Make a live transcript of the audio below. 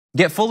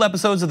Get full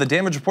episodes of The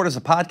Damage Report as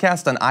a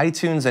podcast on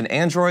iTunes and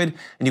Android,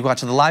 and you can watch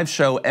the live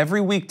show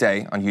every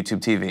weekday on YouTube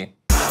TV.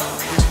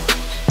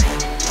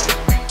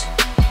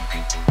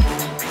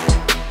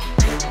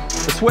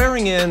 The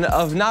swearing in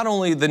of not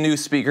only the new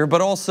speaker, but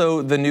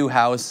also the new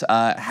House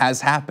has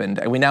happened,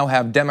 and we now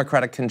have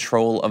Democratic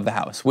control of the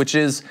House, which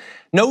is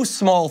no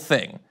small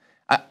thing.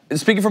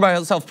 Speaking for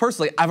myself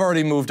personally, I've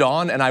already moved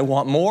on and I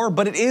want more,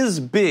 but it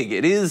is big,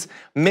 it is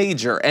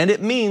major, and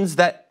it means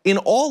that in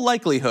all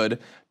likelihood,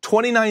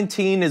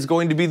 2019 is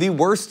going to be the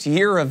worst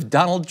year of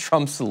Donald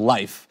Trump's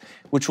life,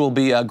 which will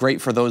be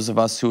great for those of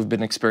us who have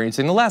been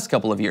experiencing the last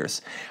couple of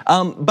years.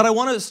 But I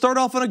want to start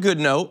off on a good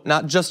note,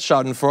 not just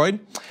schadenfreude.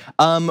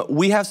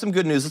 We have some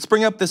good news. Let's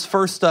bring up this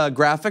first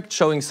graphic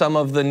showing some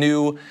of the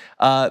new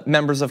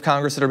members of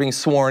Congress that are being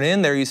sworn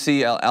in. There you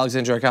see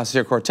Alexandria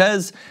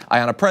Ocasio-Cortez,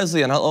 Ayanna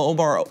Pressley, and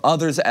Omar,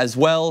 others as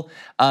well,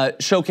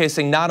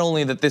 showcasing not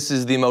only that this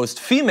is the most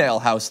female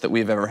House that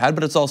we've ever had,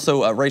 but it's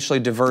also racially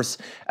diverse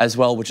as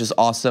well, which is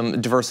awesome.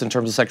 Diverse in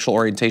terms of sexual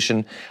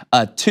orientation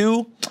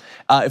too.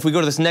 If we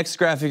go to this next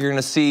graphic, you're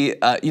gonna see,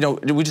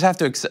 we just have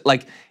to accept,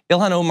 like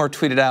Ilhan Omar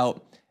tweeted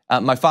out,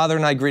 my father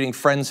and I greeting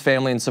friends,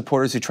 family, and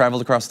supporters who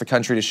traveled across the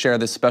country to share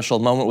this special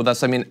moment with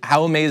us. I mean,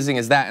 how amazing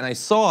is that? And I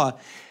saw,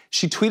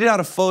 she tweeted out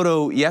a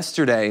photo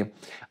yesterday.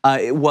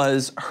 It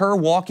was her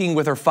walking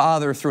with her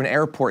father through an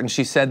airport, and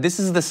she said, this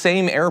is the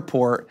same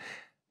airport,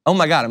 oh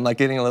my God, I'm like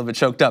getting a little bit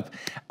choked up,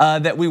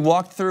 that we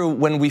walked through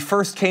when we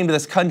first came to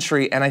this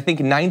country, and I think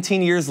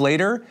 19 years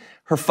later,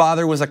 her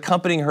father was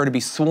accompanying her to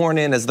be sworn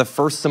in as the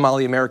first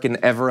Somali American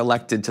ever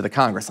elected to the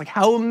Congress. Like,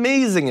 how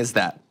amazing is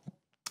that?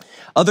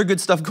 Other good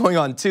stuff going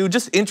on too,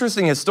 just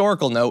interesting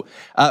historical note,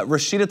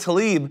 Rashida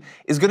Tlaib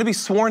is gonna be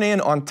sworn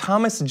in on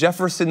Thomas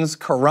Jefferson's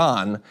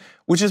Quran,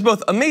 which is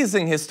both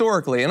amazing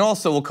historically and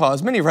also will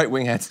cause many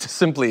right-wing heads to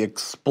simply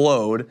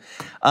explode.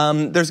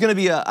 There's gonna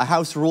be a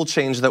House rule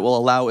change that will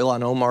allow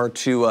Ilhan Omar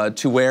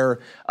to wear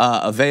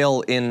a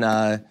veil in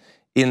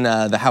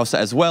the House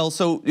as well.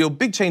 So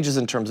big changes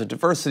in terms of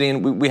diversity,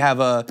 and we have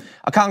a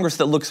Congress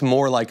that looks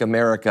more like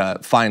America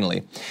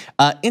finally.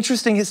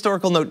 Interesting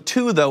historical note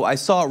too though, I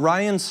saw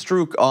Ryan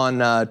Strook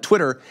on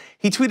Twitter,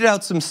 he tweeted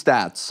out some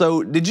stats.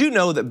 So did you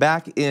know that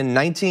back in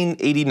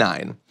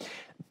 1989,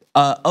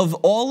 of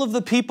all of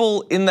the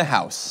people in the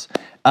House,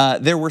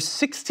 there were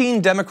 16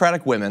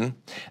 Democratic women,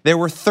 there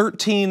were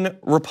 13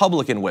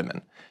 Republican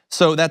women.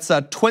 So that's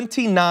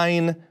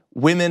 29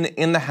 women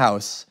in the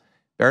House.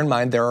 Bear in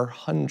mind, there are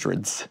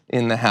hundreds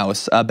in the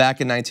House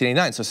back in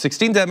 1989. So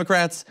 16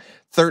 Democrats,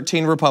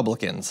 13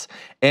 Republicans.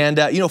 And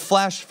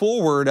flash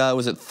forward,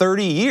 was it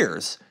 30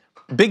 years?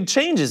 Big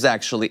changes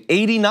actually,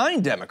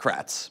 89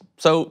 Democrats.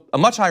 So a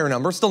much higher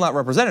number, still not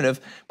representative,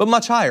 but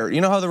much higher.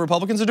 You know how the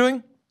Republicans are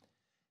doing?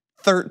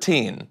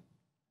 13.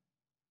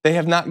 They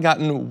have not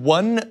gotten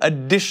one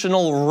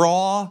additional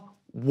raw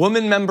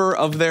woman member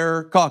of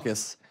their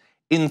caucus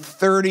in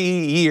 30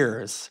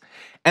 years.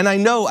 And I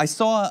know, I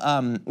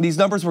saw these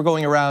numbers were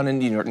going around in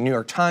New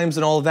York Times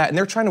and all of that, and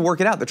they're trying to work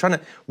it out. They're trying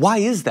to, why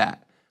is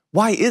that?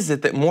 Why is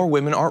it that more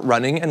women aren't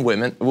running and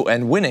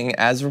winning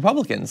as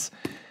Republicans?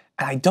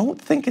 And I don't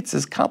think it's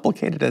as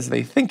complicated as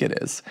they think it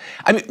is.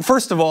 I mean,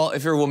 first of all,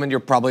 if you're a woman, you're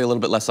probably a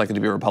little bit less likely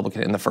to be a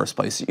Republican in the first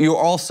place. You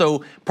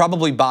also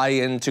probably buy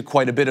into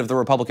quite a bit of the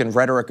Republican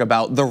rhetoric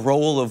about the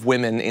role of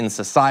women in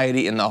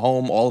society, in the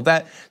home, all of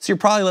that. So you're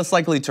probably less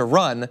likely to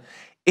run.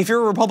 If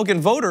you're a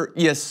Republican voter,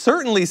 you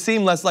certainly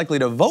seem less likely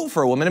to vote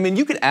for a woman. I mean,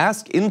 you could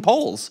ask in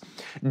polls,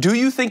 do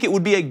you think it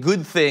would be a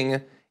good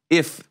thing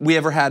if we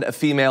ever had a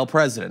female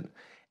president?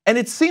 And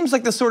it seems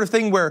like the sort of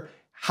thing where,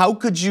 how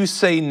could you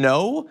say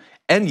no?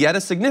 And yet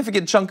a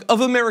significant chunk of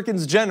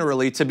Americans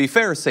generally, to be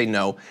fair, say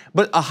no,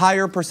 but a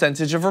higher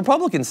percentage of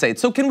Republicans say it.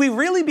 So can we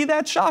really be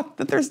that shocked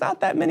that there's not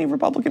that many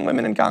Republican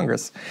women in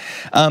Congress?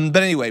 But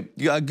anyway,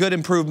 good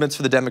improvements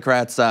for the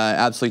Democrats,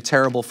 absolutely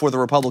terrible for the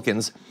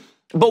Republicans.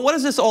 But what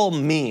does this all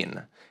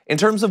mean in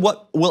terms of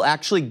what we'll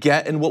actually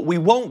get and what we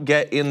won't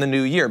get in the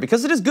new year?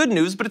 Because it is good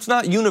news, but it's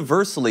not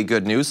universally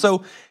good news.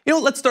 So,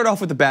 let's start off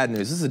with the bad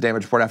news. This is a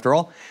damage report after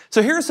all.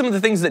 So here are some of the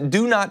things that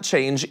do not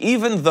change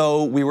even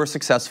though we were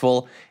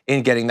successful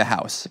in getting the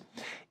House.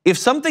 If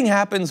something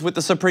happens with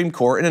the Supreme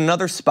Court and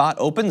another spot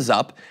opens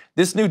up,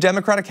 this new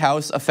Democratic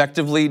House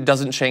effectively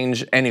doesn't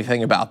change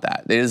anything about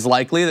that. It is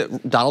likely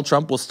that Donald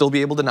Trump will still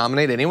be able to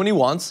nominate anyone he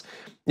wants,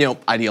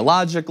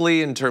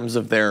 ideologically in terms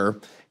of their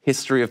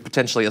history of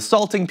potentially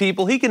assaulting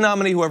people. He can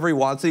nominate whoever he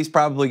wants, and he's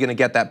probably gonna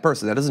get that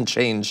person. That doesn't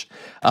change,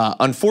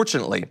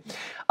 unfortunately.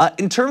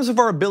 In terms of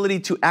our ability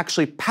to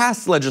actually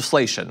pass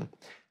legislation,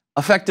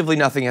 effectively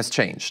nothing has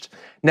changed.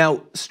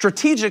 Now,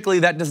 strategically,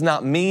 that does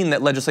not mean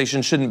that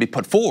legislation shouldn't be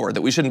put forward,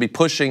 that we shouldn't be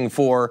pushing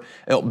for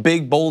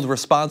big, bold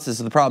responses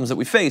to the problems that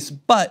we face.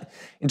 But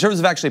in terms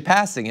of actually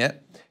passing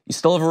it, you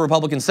still have a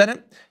Republican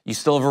Senate, you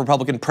still have a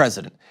Republican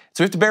president.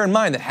 So we have to bear in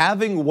mind that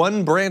having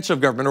one branch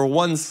of government or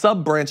one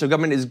sub-branch of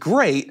government is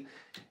great.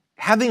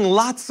 Having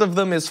lots of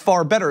them is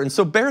far better. And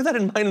so bear that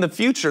in mind in the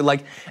future.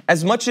 Like,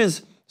 as much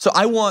as, so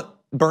I want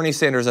Bernie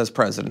Sanders as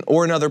president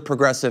or another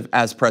progressive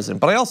as president.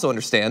 But I also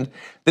understand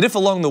that if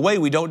along the way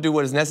we don't do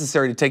what is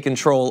necessary to take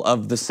control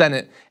of the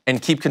Senate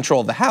and keep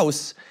control of the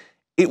House,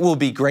 it will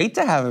be great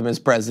to have him as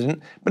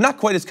president, but not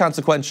quite as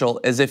consequential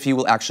as if he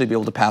will actually be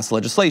able to pass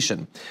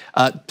legislation.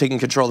 Taking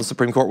control of the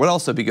Supreme Court would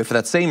also be good for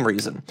that same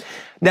reason.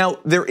 Now,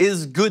 there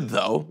is good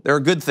though. There are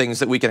good things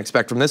that we can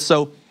expect from this.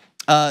 So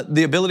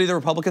the ability of the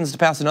Republicans to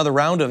pass another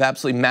round of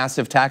absolutely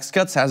massive tax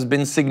cuts has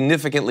been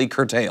significantly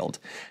curtailed.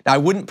 Now, I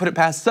wouldn't put it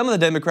past some of the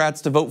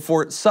Democrats to vote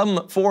for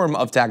some form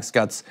of tax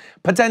cuts,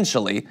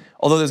 potentially,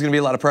 although there's gonna be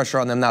a lot of pressure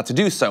on them not to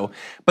do so.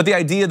 But the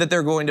idea that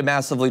they're going to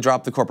massively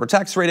drop the corporate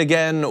tax rate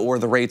again, or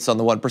the rates on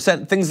the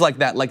 1%, things like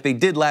that, like they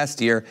did last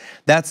year,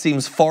 that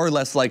seems far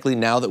less likely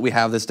now that we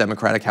have this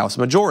Democratic House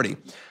majority.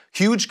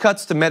 Huge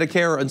cuts to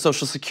Medicare and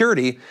Social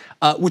Security,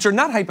 which are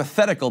not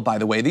hypothetical, by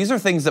the way. These are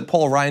things that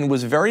Paul Ryan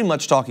was very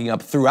much talking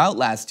up throughout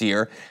last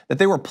year that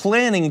they were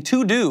planning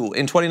to do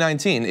in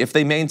 2019 if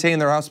they maintain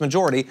their House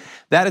majority.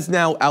 That is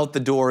now out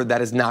the door.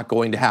 That is not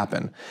going to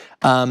happen.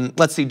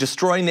 Let's see,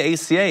 destroying the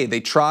ACA.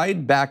 They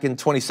tried back in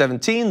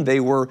 2017.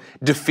 They were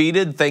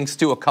defeated thanks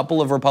to a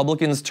couple of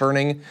Republicans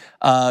turning,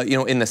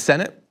 in the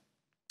Senate.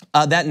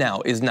 That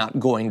now is not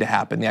going to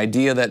happen. The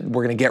idea that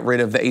we're going to get rid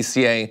of the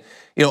ACA,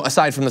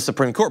 aside from the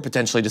Supreme Court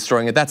potentially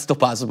destroying it, that's still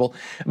possible.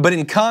 But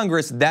in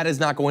Congress, that is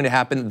not going to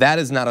happen. That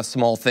is not a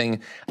small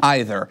thing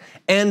either.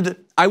 And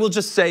I will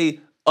just say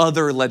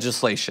other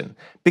legislation,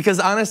 because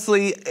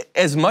honestly,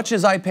 as much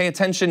as I pay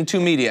attention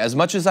to media, as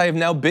much as I have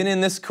now been in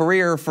this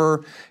career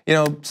for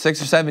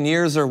 6 or 7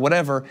 years or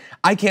whatever,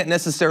 I can't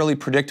necessarily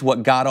predict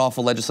what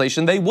god-awful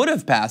legislation they would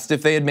have passed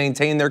if they had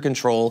maintained their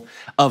control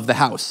of the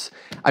House.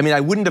 I mean,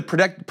 I wouldn't have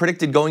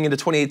predicted going into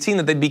 2018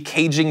 that they'd be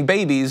caging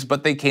babies,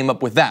 but they came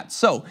up with that.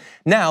 So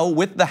now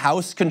with the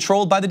House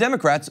controlled by the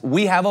Democrats,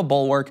 we have a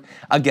bulwark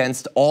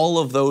against all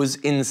of those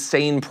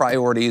insane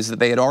priorities that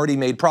they had already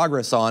made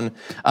progress on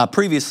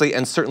previously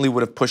and certainly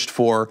would have pushed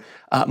for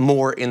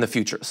more in the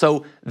future.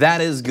 So that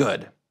is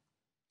good,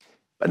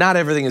 but not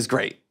everything is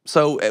great.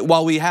 So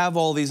while we have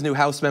all these new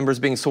House members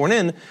being sworn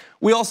in,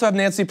 we also have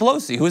Nancy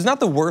Pelosi, who is not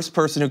the worst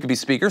person who could be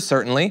Speaker,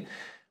 certainly,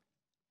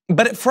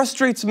 but it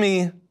frustrates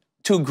me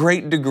to a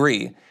great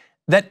degree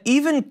that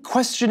even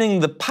questioning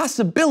the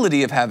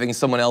possibility of having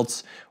someone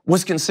else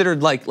was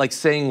considered like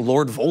saying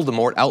Lord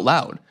Voldemort out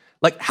loud.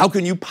 Like, how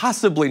can you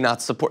possibly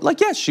not support?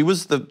 Like, yes, she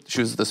was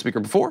the Speaker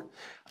before.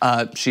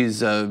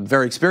 She's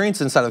very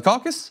experienced inside of the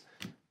caucus.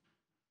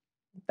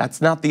 That's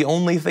not the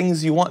only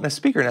things you want in a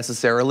Speaker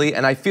necessarily,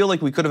 and I feel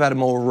like we could have had a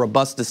more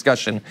robust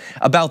discussion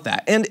about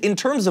that. And in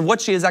terms of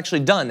what she has actually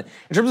done,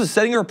 in terms of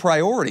setting her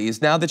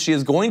priorities, now that she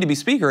is going to be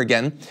Speaker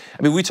again,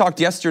 I mean, we talked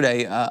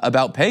yesterday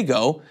about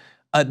PAYGO.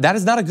 That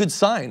is not a good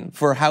sign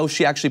for how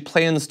she actually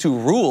plans to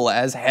rule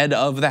as head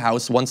of the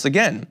House once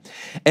again.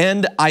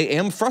 And I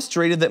am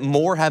frustrated that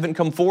more haven't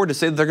come forward to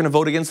say that they're going to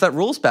vote against that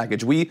rules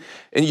package. We,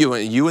 and you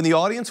in the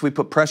audience, we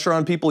put pressure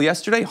on people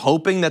yesterday,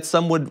 hoping that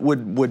some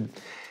would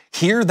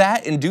hear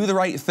that and do the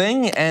right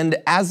thing. And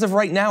as of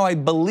right now, I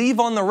believe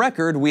on the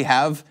record, we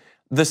have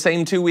the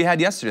same two we had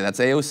yesterday. That's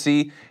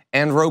AOC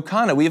and Ro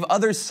Khanna. We have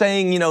others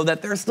saying,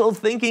 that they're still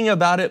thinking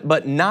about it,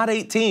 but not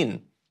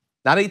 18.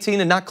 Not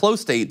 18 and not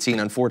close to 18,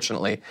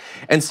 unfortunately.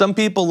 And some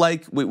people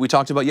like, we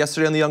talked about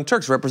yesterday on the Young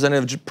Turks,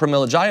 Representative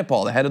Pramila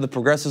Jayapal, the head of the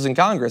Progressives in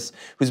Congress,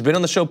 who's been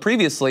on the show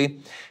previously,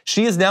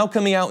 she is now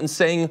coming out and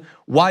saying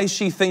why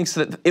she thinks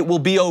that it will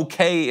be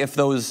okay if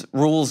those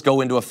rules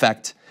go into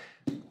effect.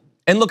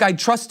 And look, I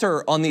trust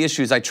her on the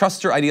issues, I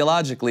trust her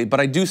ideologically, but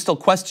I do still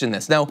question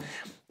this. Now,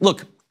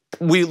 look,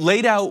 we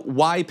laid out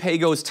why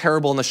PAYGO is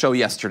terrible on the show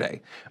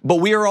yesterday, but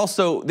we are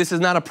also, this is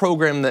not a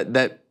program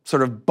that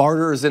sort of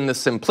barters in the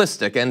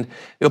simplistic, and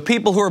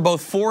people who are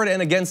both for it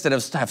and against it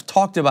have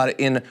talked about it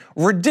in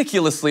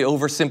ridiculously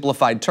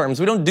oversimplified terms.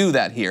 We don't do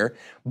that here,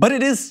 but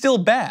it is still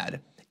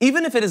bad.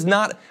 Even if it is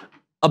not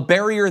a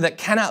barrier that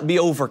cannot be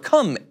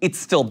overcome, it's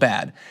still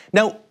bad.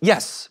 Now,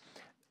 yes,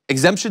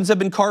 exemptions have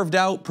been carved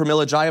out.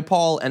 Pramila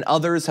Jayapal and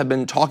others have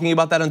been talking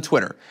about that on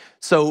Twitter.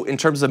 So in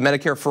terms of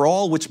Medicare for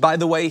All, which by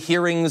the way,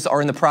 hearings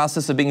are in the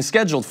process of being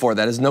scheduled for,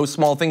 that is no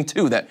small thing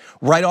too, that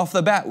right off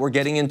the bat, we're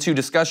getting into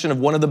discussion of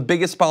one of the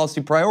biggest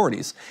policy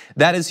priorities.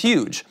 That is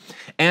huge.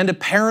 And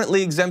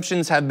apparently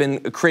exemptions have been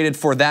created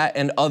for that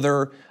and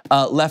other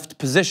left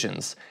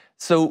positions.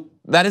 So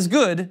that is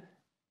good,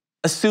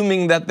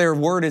 assuming that their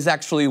word is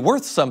actually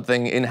worth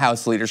something in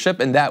House leadership,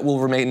 and that will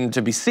remain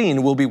to be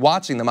seen. We'll be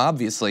watching them,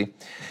 obviously.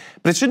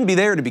 But it shouldn't be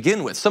there to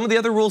begin with. Some of the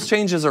other rules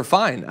changes are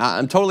fine.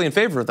 I'm totally in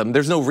favor of them.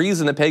 There's no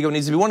reason that PAYGO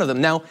needs to be one of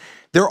them. Now,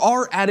 there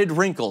are added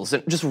wrinkles,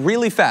 and just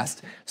really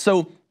fast.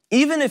 So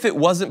even if it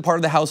wasn't part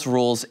of the House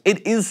rules,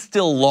 it is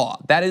still law.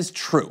 That is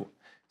true.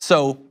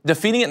 So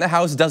defeating it in the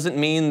House doesn't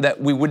mean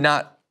that we would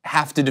not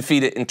have to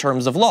defeat it in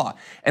terms of law.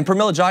 And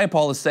Pramila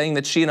Jayapal is saying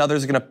that she and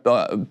others are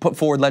gonna put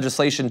forward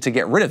legislation to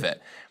get rid of it.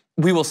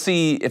 We will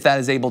see if that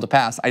is able to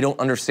pass. I don't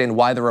understand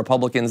why the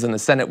Republicans in the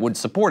Senate would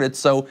support it,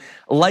 so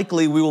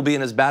likely we will be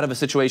in as bad of a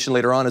situation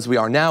later on as we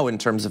are now in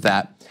terms of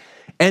that.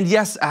 And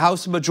yes, a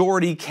House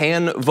majority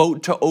can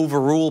vote to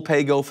overrule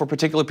PAYGO for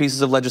particular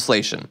pieces of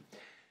legislation.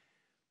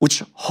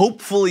 which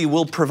hopefully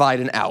will provide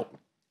an out.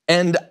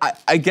 And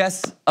I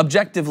guess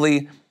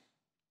objectively,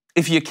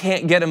 if you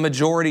can't get a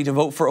majority to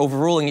vote for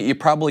overruling it, you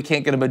probably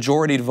can't get a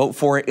majority to vote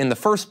for it in the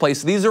first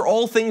place. These are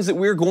all things that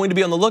we're going to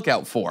be on the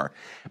lookout for.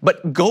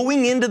 But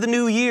going into the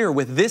new year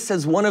with this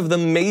as one of the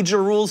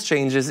major rules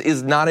changes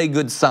is not a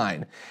good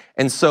sign.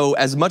 And so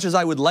as much as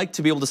I would like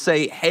to be able to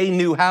say, hey,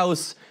 new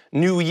House,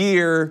 new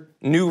year,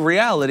 new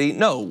reality,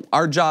 no,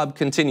 our job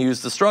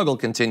continues, the struggle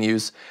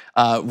continues,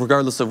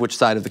 regardless of which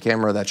side of the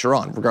camera that you're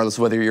on, regardless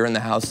of whether you're in the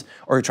House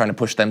or you're trying to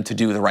push them to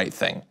do the right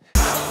thing.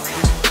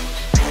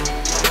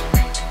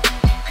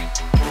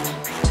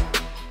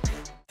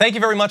 Thank you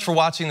very much for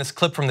watching this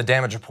clip from the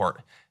Damage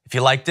Report. If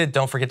you liked it,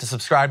 don't forget to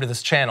subscribe to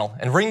this channel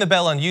and ring the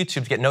bell on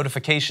YouTube to get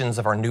notifications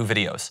of our new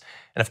videos.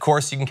 And of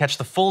course, you can catch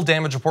the full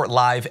Damage Report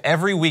live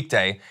every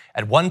weekday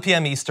at 1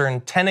 p.m.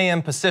 Eastern, 10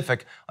 a.m.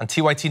 Pacific on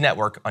TYT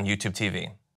Network on YouTube TV.